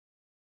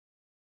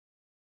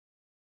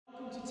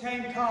To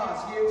Thame cars,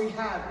 here we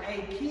have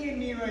a Kia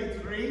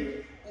Niro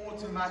 3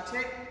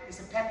 automatic. It's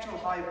a petrol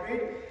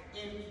hybrid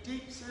in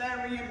Deep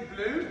Cerulean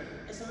Blue.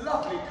 It's a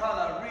lovely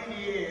colour,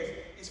 really is.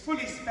 It's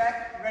fully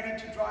spec, ready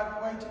to drive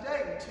away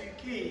today with 2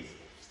 keys.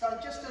 It's done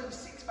just over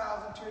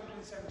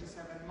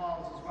 6,277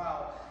 miles as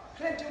well.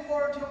 Plenty of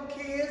warranty on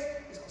Kias.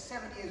 It's got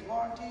 7 years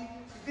warranty.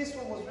 This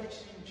one was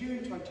registered in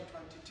June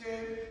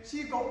 2022, so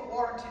you've got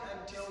warranty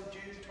until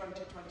June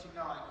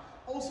 2029.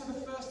 Also, the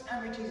first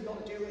MOT is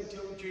not due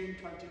until June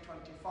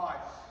 2025.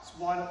 So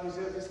why not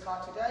reserve this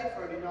car today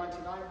for only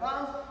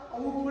 £99,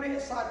 and we'll put it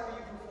aside for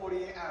you for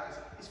 48 hours.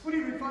 It's fully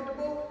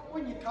refundable.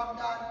 When you come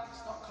down,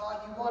 it's not a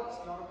car you want, it's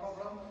not a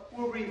problem.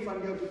 We'll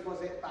refund your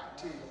deposit back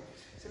to you.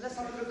 So let's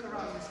have a look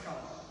around this car.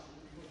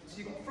 So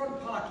you've got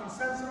front parking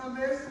sensor on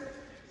this.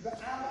 The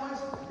alloys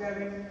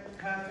are in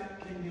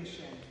perfect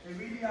condition. They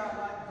really are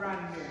like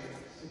brand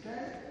new.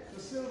 Okay?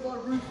 The silver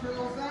roof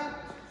grills there.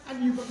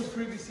 And you've got the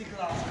privacy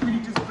glass, really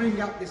just bring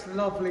out this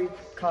lovely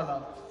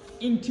colour.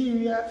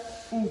 Interior,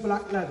 full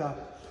black leather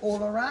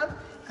all around,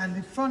 and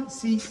the front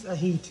seats are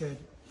heated.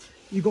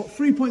 You've got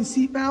 3-point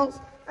seat belts,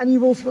 and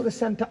you've also got the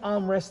centre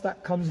armrest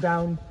that comes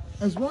down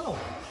as well.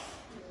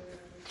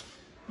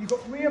 You've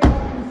got rear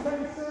parking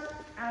sensor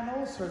and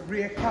also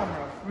rear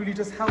camera, really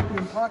just help you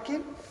in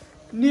parking.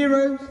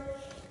 Niros,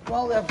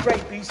 well, they have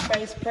great boot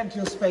space,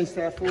 plenty of space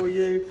there for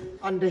you.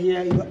 Under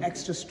here, you've got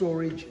extra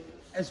storage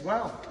as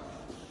well.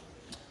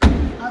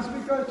 As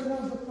we go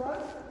towards the front,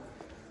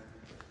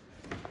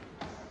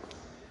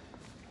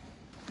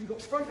 you've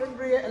got front and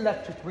rear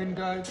electric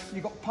windows,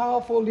 you've got power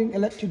folding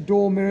electric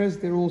door mirrors,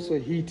 they're also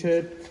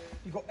heated.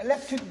 You've got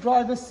electric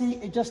driver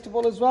seat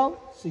adjustable as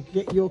well, so you can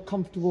get your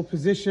comfortable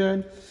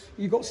position.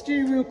 You've got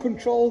steering wheel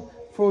control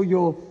for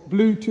your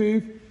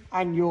Bluetooth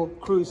and your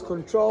cruise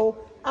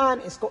control,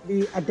 and it's got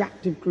the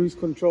adaptive cruise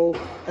control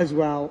as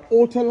well.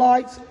 Auto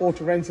lights,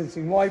 auto rain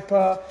sensing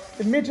wiper.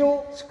 The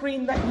middle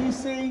screen that you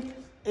see,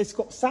 it's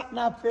got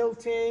Satnav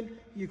built in,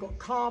 you've got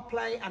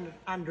CarPlay and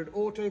Android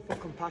Auto for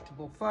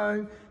compatible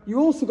phone. You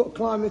also got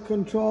climate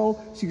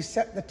control, so you can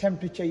set the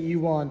temperature you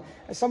want.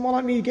 As someone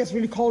like me who gets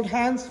really cold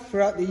hands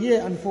throughout the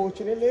year,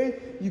 unfortunately,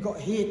 you've got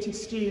heated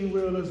steering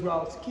wheel as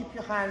well, to keep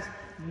your hands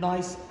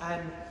nice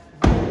and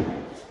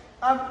warm.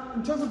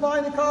 In terms of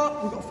buying the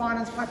car, we've got a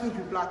finance package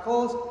with Black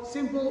Horse.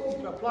 Simple, you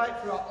can apply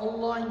it through our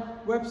online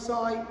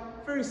website.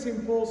 Very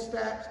simple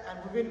steps, and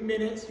within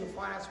minutes your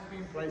finance will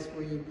be in place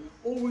for you.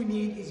 All we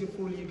need is your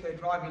full UK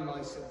driving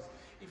license.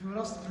 If you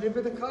want us to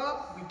deliver the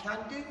car, we can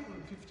do with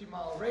a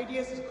 50-mile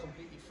radius. It's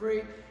completely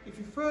free. If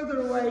you're further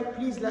away,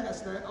 please let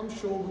us know. I'm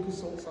sure we can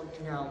sort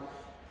something out.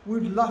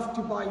 We'd love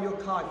to buy your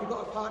car. If you've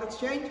got a part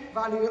exchange,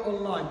 value it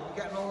online.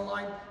 You get an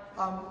online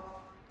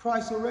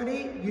price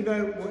already, you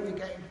know what you're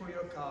getting for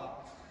your car.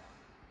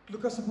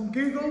 Look us up on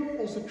Google,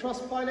 also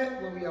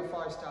Trustpilot, where we are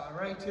 5-star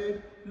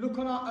rated. Look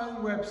on our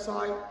own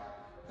website.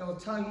 It will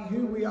tell you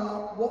who we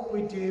are, what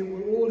we do.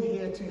 We're all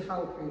here to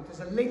help you. There's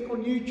a link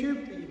on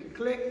YouTube that you can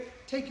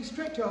click, take you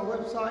straight to our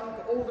website. We've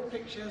got all the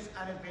pictures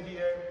and a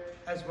video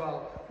as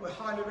well. We're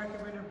highly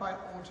recommended by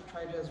Auto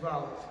Trader as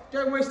well.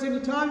 Don't waste any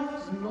time.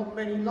 There's not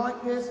many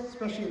like this,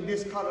 especially in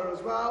this colour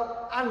as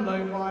well, and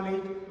low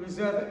mileage.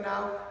 Reserve it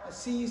now. I'll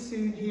see you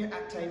soon here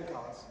at Thame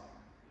Cars.